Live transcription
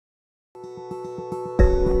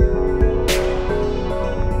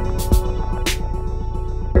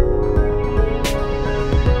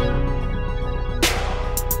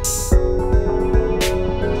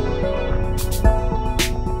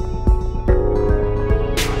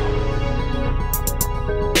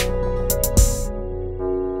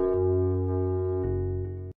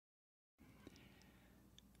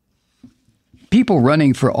people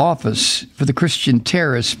running for office for the Christian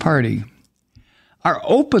Terrorist Party are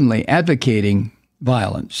openly advocating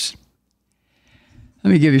violence. Let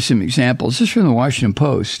me give you some examples. This is from the Washington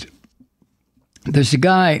Post. There's a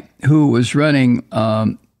guy who was running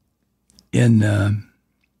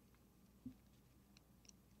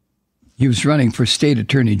he was running for state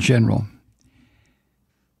attorney general,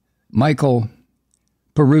 Michael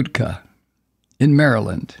Perutka in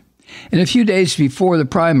Maryland. And a few days before the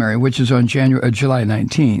primary, which is on July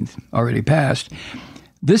 19th, already passed,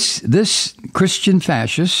 this Christian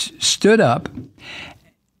fascist stood up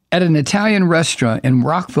at an Italian restaurant in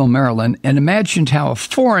Rockville, Maryland, and imagined how a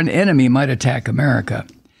foreign enemy might attack America.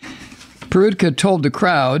 Perutka told the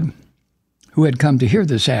crowd who had come to hear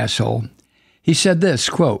this asshole, he said this,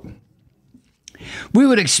 quote, "We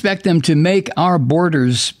would expect them to make our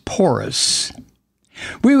borders porous.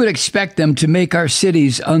 We would expect them to make our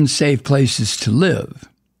cities unsafe places to live.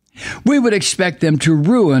 We would expect them to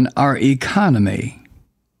ruin our economy."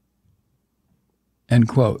 End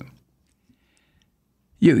quote.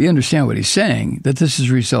 You understand what he's saying, that this is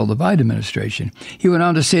a result of the Biden administration. He went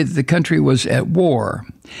on to say that the country was at war.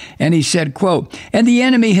 And he said, quote, "And the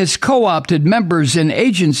enemy has co-opted members and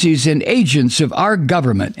agencies and agents of our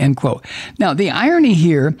government," end quote. Now, the irony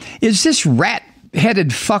here is this rat-headed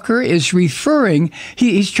fucker is referring,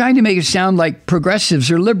 he's trying to make it sound like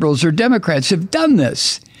progressives or liberals or Democrats have done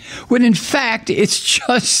this, when in fact, it's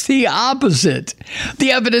just the opposite.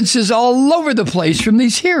 The evidence is all over the place from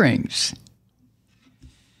these hearings.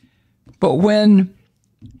 But when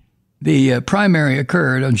the primary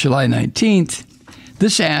occurred on July 19th,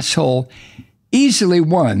 this asshole easily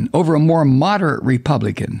won over a more moderate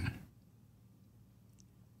Republican.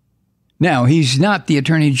 Now, he's not the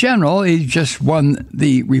attorney general. He just won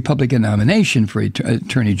the Republican nomination for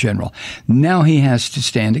attorney general. Now he has to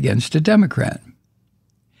stand against a Democrat.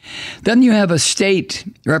 Then you have a state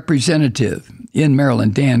representative in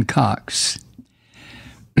Maryland, Dan Cox.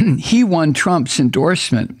 He won Trump's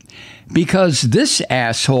endorsement because this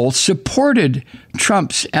asshole supported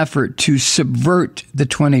Trump's effort to subvert the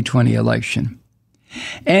 2020 election.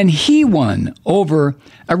 And he won over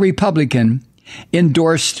a Republican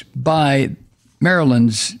endorsed by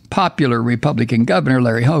Maryland's popular Republican governor,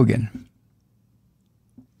 Larry Hogan.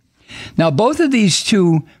 Now, both of these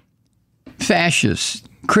two fascist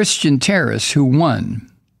Christian terrorists who won,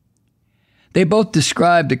 they both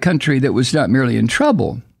described a country that was not merely in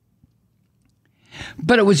trouble,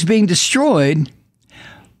 but it was being destroyed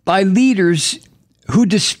by leaders who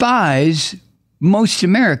despise most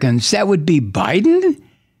Americans. That would be Biden,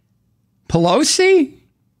 Pelosi,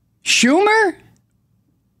 Schumer.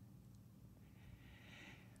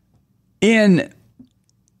 In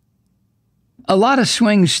a lot of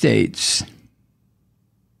swing states,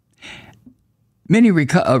 many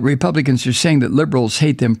Republicans are saying that liberals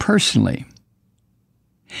hate them personally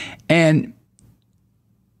and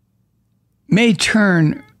may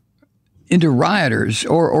turn into rioters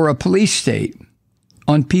or a police state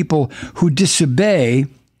on people who disobey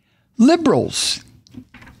liberals.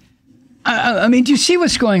 I mean, do you see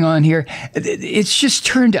what's going on here? It's just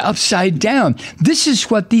turned upside down. This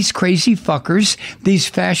is what these crazy fuckers, these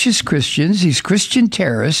fascist Christians, these Christian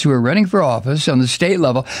terrorists who are running for office on the state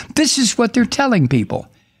level, this is what they're telling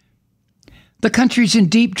people. The country's in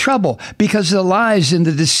deep trouble because of the lies and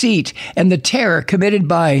the deceit and the terror committed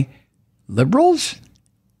by liberals?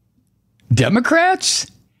 Democrats?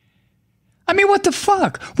 I mean, what the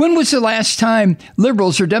fuck? When was the last time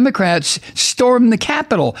liberals or Democrats stormed the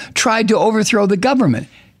Capitol, tried to overthrow the government?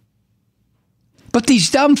 But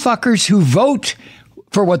these dumb fuckers who vote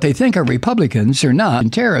for what they think are Republicans or not,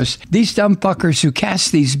 and terrorists, these dumb fuckers who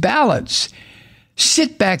cast these ballots,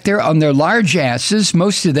 sit back there on their large asses,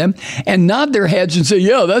 most of them, and nod their heads and say,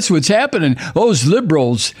 yeah, that's what's happening. Those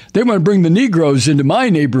liberals, they want to bring the Negroes into my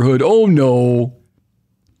neighborhood. Oh, no.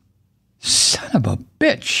 Son of a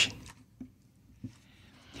bitch.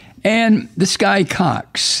 And this guy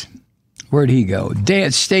Cox, where'd he go?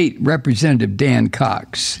 State Representative Dan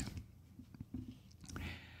Cox.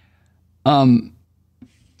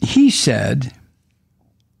 He said,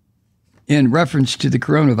 in reference to the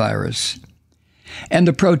coronavirus and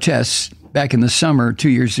the protests back in the summer 2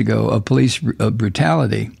 years ago of police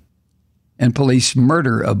brutality and police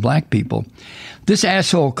murder of black people, this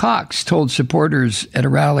asshole Cox told supporters at a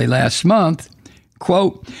rally last month,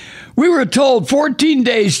 quote, "We were told 14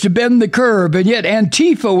 days to bend the curve, and yet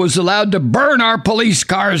Antifa was allowed to burn our police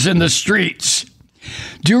cars in the streets.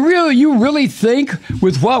 Do you really think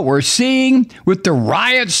with what we're seeing, with the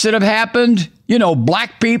riots that have happened,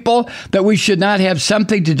 black people, that we should not have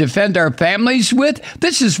something to defend our families with?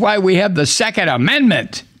 This is why we have the Second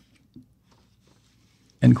Amendment."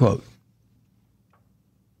 End quote.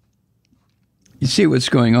 You see what's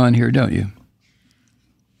going on here, don't you?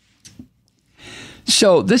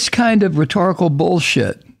 So this kind of rhetorical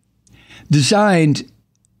bullshit designed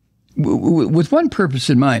with one purpose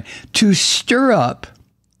in mind, to stir up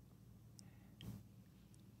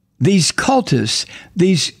these cultists,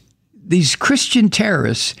 these Christian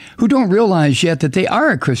terrorists who don't realize yet that they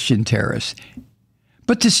are a Christian terrorist,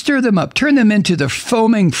 but to stir them up, turn them into the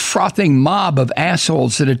foaming, frothing mob of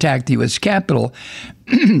assholes that attacked the U.S. Capitol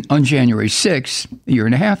on January 6th, a year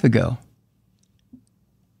and a half ago.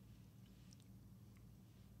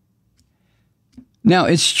 Now,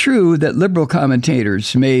 it's true that liberal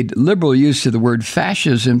commentators made liberal use of the word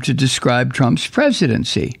fascism to describe Trump's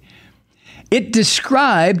presidency. It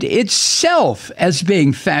described itself as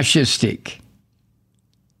being fascistic.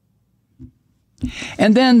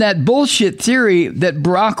 And then that bullshit theory that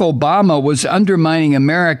Barack Obama was undermining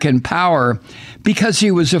American power because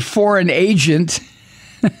he was a foreign agent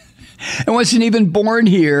and wasn't even born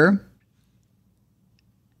here.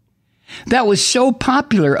 That was so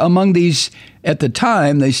popular among these, at the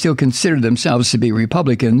time, they still considered themselves to be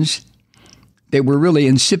Republicans. They were really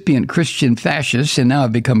incipient Christian fascists and now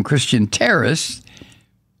have become Christian terrorists.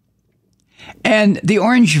 And the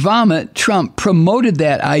orange vomit, Trump promoted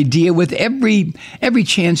that idea with every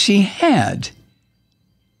chance he had.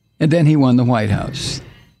 And then he won the White House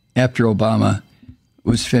after Obama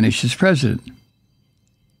was finished as president.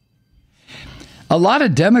 A lot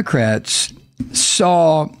of Democrats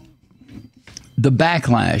saw the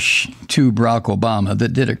backlash to Barack Obama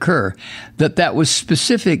that did occur, that was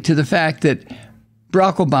specific to the fact that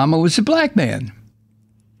Barack Obama was a black man.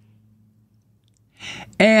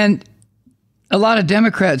 And a lot of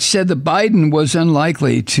Democrats said that Biden was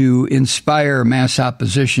unlikely to inspire mass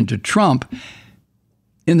opposition to Trump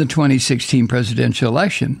in the 2016 presidential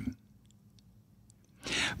election.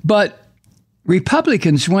 But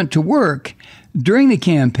Republicans went to work during the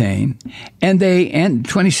campaign, and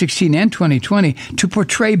 2016 and 2020, to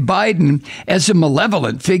portray Biden as a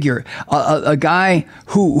malevolent figure, a guy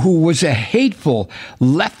who was a hateful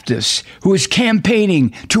leftist who was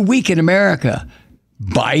campaigning to weaken America.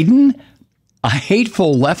 Biden? A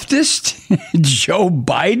hateful leftist? Joe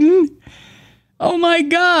Biden? Oh, my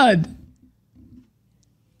God.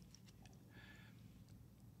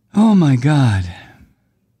 Oh, my God.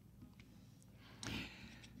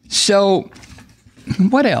 So,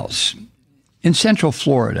 what else? In Central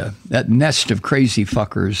Florida, that nest of crazy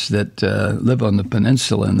fuckers that live on the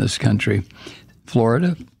peninsula in this country,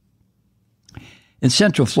 Florida. In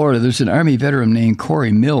Central Florida, there's an Army veteran named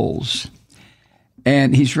Corey Mills,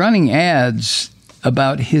 and he's running ads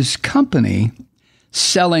about his company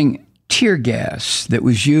selling tear gas that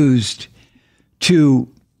was used to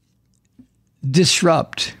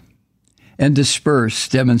disrupt and disperse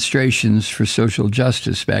demonstrations for social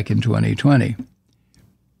justice back in 2020.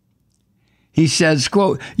 He says,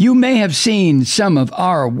 quote, "You may have seen some of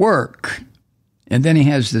our work." And then he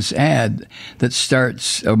has this ad that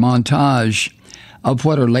starts a montage of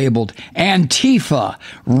what are labeled Antifa,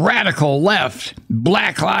 radical left,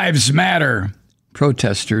 Black Lives Matter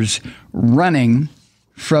protesters running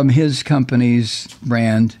from his company's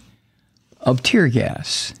brand of tear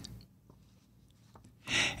gas.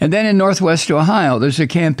 And then in Northwest Ohio, there's a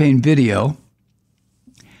campaign video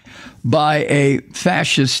by a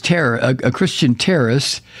fascist a Christian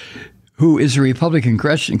terrorist who is a Republican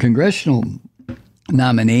congressional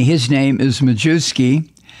nominee. His name is Majewski.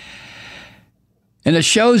 And it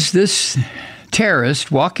shows this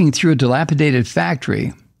terrorist walking through a dilapidated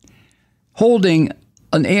factory holding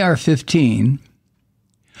an AR-15,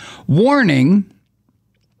 warning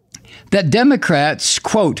that Democrats,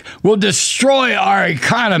 quote, will destroy our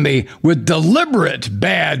economy with deliberate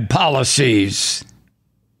bad policies,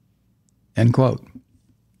 end quote.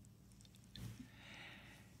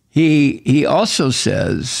 He also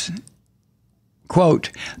says, quote,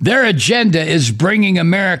 their agenda is bringing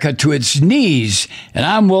America to its knees, and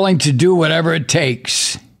I'm willing to do whatever it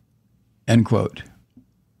takes, end quote.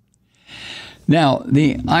 Now,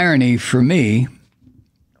 the irony for me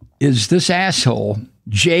is this asshole,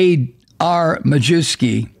 J.R.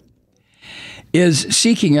 Majewski, is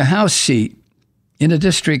seeking a House seat in a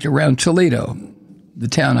district around Toledo, the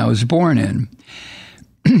town I was born in.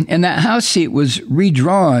 And that House seat was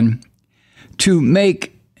redrawn to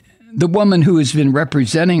make the woman who has been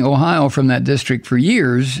representing Ohio from that district for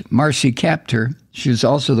years, Marcy Kaptur, she was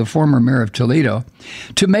also the former mayor of Toledo,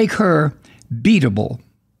 to make her beatable.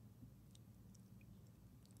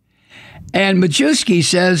 And Majewski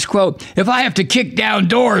says, quote, if I have to kick down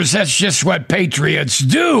doors, that's just what patriots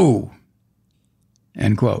do,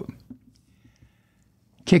 end quote.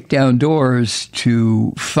 kick down doors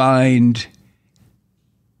to find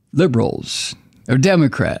liberals or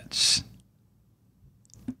Democrats.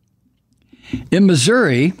 In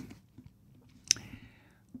Missouri,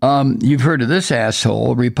 you've heard of this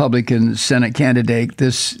asshole, Republican Senate candidate,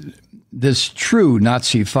 this true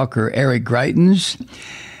Nazi fucker, Eric Greitens.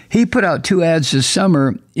 He put out 2 ads this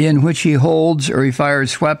summer in which he holds or he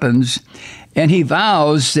fires weapons, and he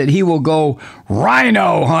vows that he will go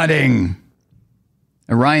rhino hunting.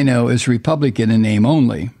 A rhino is Republican in name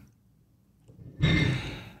only.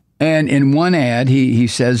 And in one ad, he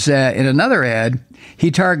says that. In another ad,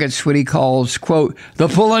 he targets what he calls, quote, the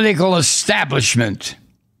political establishment,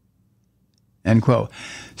 end quote.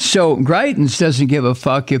 So Greitens doesn't give a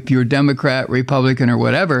fuck if you're Democrat, Republican, or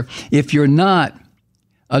whatever. If you're not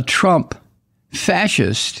a Trump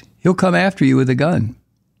fascist, he'll come after you with a gun.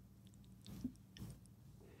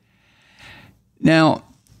 Now,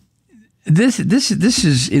 this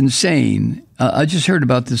is insane. I just heard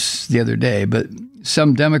about this the other day, but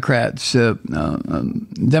some Democrats,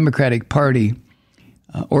 Democratic Party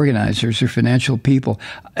organizers or financial people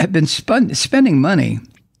have been spending money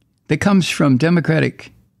that comes from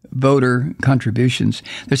Democratic voter contributions.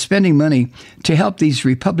 They're spending money to help these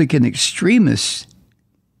Republican extremists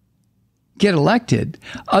get elected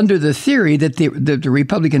under the theory that the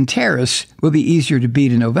Republican terrorists will be easier to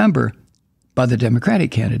beat in November by the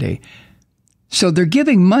Democratic candidate. So they're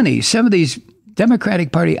giving money. Some of these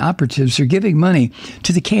Democratic Party operatives are giving money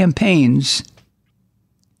to the campaigns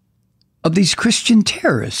of these Christian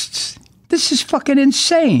terrorists. This is fucking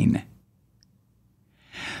insane.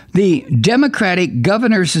 The Democratic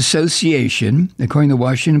Governors Association, according to the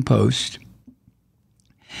Washington Post,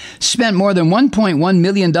 spent more than $1.1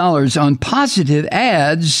 million on positive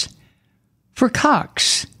ads for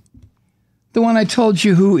Cox, the one I told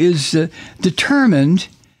you who is determined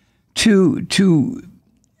to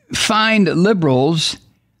find liberals,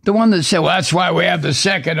 the one that said, well, that's why we have the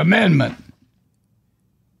Second Amendment.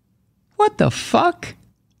 What the fuck?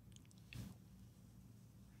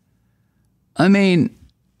 I mean,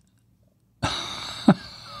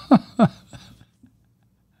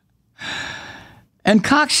 and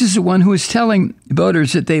Cox is the one who is telling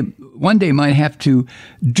voters that they one day might have to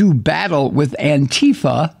do battle with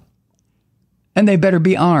Antifa, and they better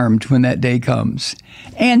be armed when that day comes.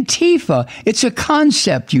 Antifa, it's a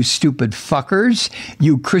concept, you stupid fuckers,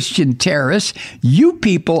 you Christian terrorists. You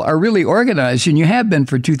people are really organized, and you have been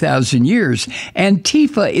for 2,000 years.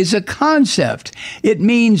 Antifa is a concept. It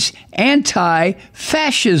means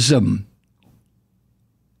anti-fascism.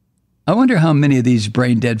 I wonder how many of these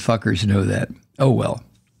brain-dead fuckers know that. Oh, well.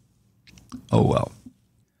 Oh, well.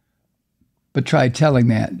 But try telling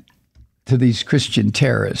that to these Christian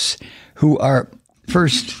terrorists who are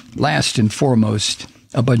first, last, and foremost,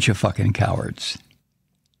 a bunch of fucking cowards.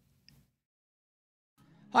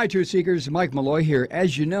 Hi, Truth Seekers. Mike Malloy here.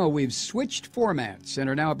 As you know, we've switched formats and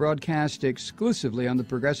are now broadcast exclusively on the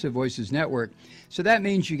Progressive Voices Network. So that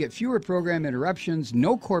means you get fewer program interruptions,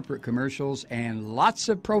 no corporate commercials, and lots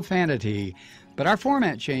of profanity. But our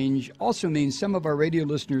format change also means some of our radio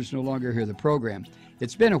listeners no longer hear the program.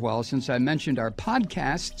 It's been a while since I mentioned our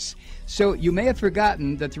podcasts, so you may have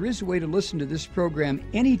forgotten that there is a way to listen to this program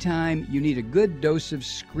anytime you need a good dose of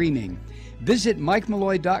screaming. Visit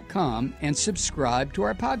MikeMalloy.com and subscribe to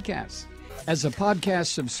our podcast. As a podcast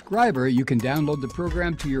subscriber, you can download the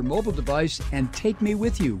program to your mobile device and take me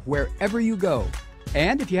with you wherever you go.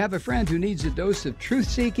 And if you have a friend who needs a dose of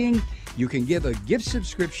truth-seeking, you can give a gift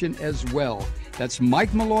subscription as well. That's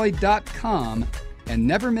MikeMalloy.com, and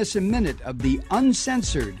never miss a minute of the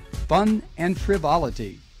uncensored fun and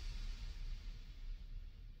frivolity.